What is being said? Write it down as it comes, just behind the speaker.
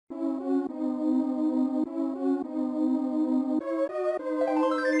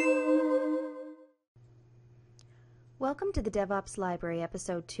Welcome to the DevOps Library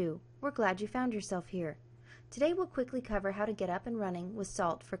Episode 2. We're glad you found yourself here. Today we'll quickly cover how to get up and running with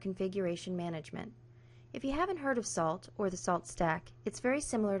Salt for configuration management. If you haven't heard of Salt or the SaltStack, it's very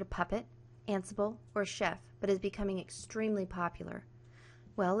similar to Puppet, Ansible, or Chef, but is becoming extremely popular.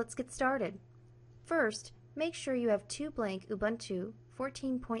 Well, let's get started. First, make sure you have two blank Ubuntu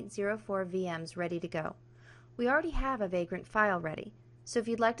 14.04 VMs ready to go. We already have a Vagrant File ready, so if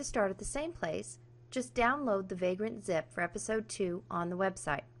you'd like to start at the same place, just download the Vagrant zip for Episode 2 on the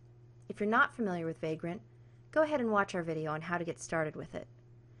website. If you're not familiar with Vagrant, go ahead and watch our video on how to get started with it.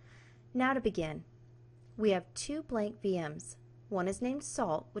 Now to begin, we have two blank VMs. One is named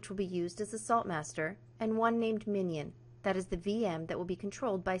Salt, which will be used as the Salt Master, and one named Minion, that is the VM that will be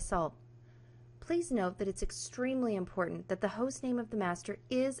controlled by Salt. Please note that it's extremely important that the host name of the master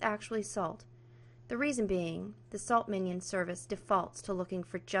is actually Salt. The reason being, the Salt Minion service defaults to looking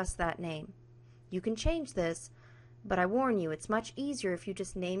for just that name. You can change this, but I warn you, it's much easier if you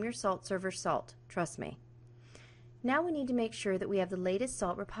just name your Salt server Salt, trust me. Now we need to make sure that we have the latest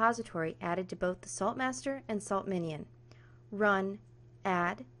Salt repository added to both the Salt Master and Salt Minion. Run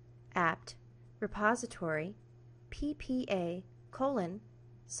add apt repository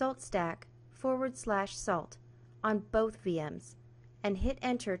ppa:/saltstack/salt on both VMs and hit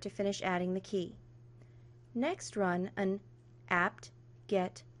enter to finish adding the key. Next run an apt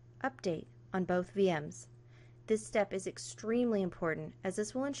get update on both VMs. This step is extremely important as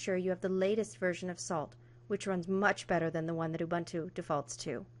this will ensure you have the latest version of Salt, which runs much better than the one that Ubuntu defaults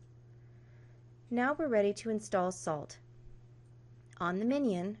to. Now we're ready to install Salt. On the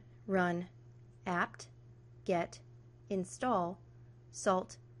Minion, run apt get install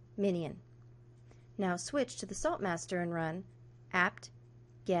salt minion. Now switch to the Salt Master and run apt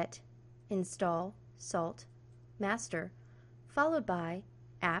get install salt master, followed by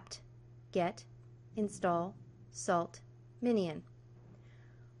apt get install salt minion.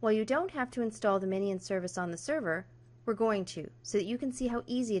 While you don't have to install the Minion service on the server, we're going to, so that you can see how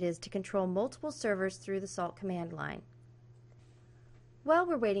easy it is to control multiple servers through the Salt command line. While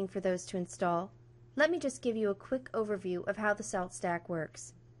we're waiting for those to install, let me just give you a quick overview of how the SaltStack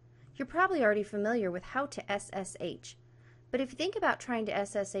works. You're probably already familiar with how to SSH, but if you think about trying to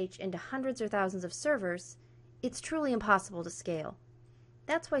SSH into hundreds or thousands of servers, it's truly impossible to scale.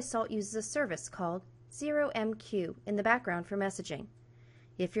 That's why Salt uses a service called 0MQ in the background for messaging.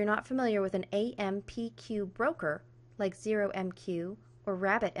 If you're not familiar with an AMPQ broker like 0MQ or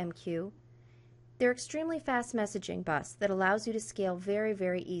RabbitMQ, they're extremely fast messaging bus that allows you to scale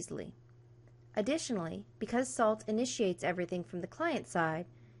very easily. Additionally, because Salt initiates everything from the client side,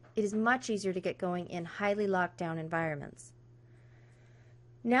 it is much easier to get going in highly locked down environments.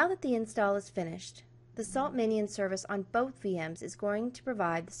 Now that the install is finished, the Salt Minion service on both VMs is going to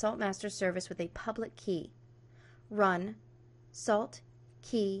provide the Salt Master service with a public key. Run salt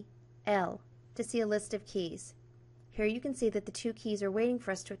key L to see a list of keys. Here you can see that the two keys are waiting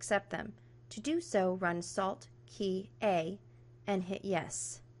for us to accept them. To do so, run salt key A and hit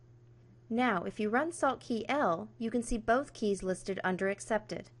yes. Now, if you run salt key L, you can see both keys listed under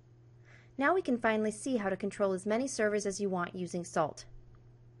accepted. Now we can finally see how to control as many servers as you want using Salt.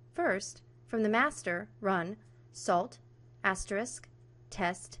 First, from the master, run salt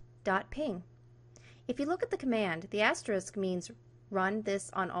 *test.ping. If you look at the command, the asterisk means run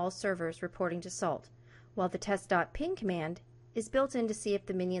this on all servers reporting to Salt, while the test.ping command is built in to see if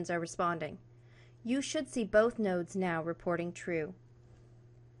the minions are responding. You should see both nodes now reporting true.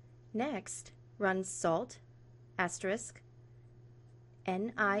 Next, run salt *nion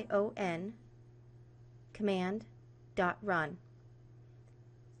command.run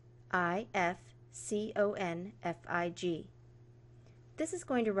ifconfig. This is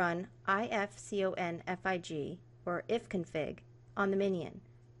going to run ifconfig, or ifconfig, on the Minion,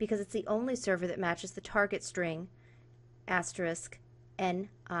 because it's the only server that matches the target string *nion.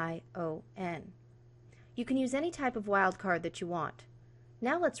 You can use any type of wildcard that you want.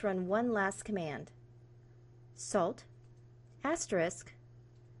 Now let's run one last command. Salt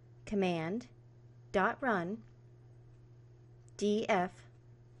 *command.run df-h.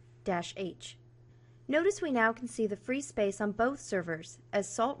 Notice we now can see the free space on both servers as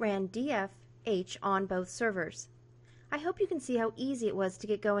Salt ran df-h on both servers. I hope you can see how easy it was to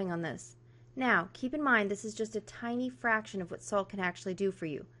get going on this. Now, keep in mind this is just a tiny fraction of what Salt can actually do for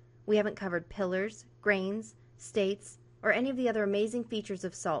you. We haven't covered pillars, grains, states, or any of the other amazing features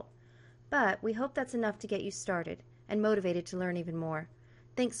of Salt. But we hope that's enough to get you started and motivated to learn even more.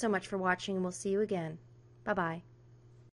 Thanks so much for watching, and we'll see you again. Bye-bye.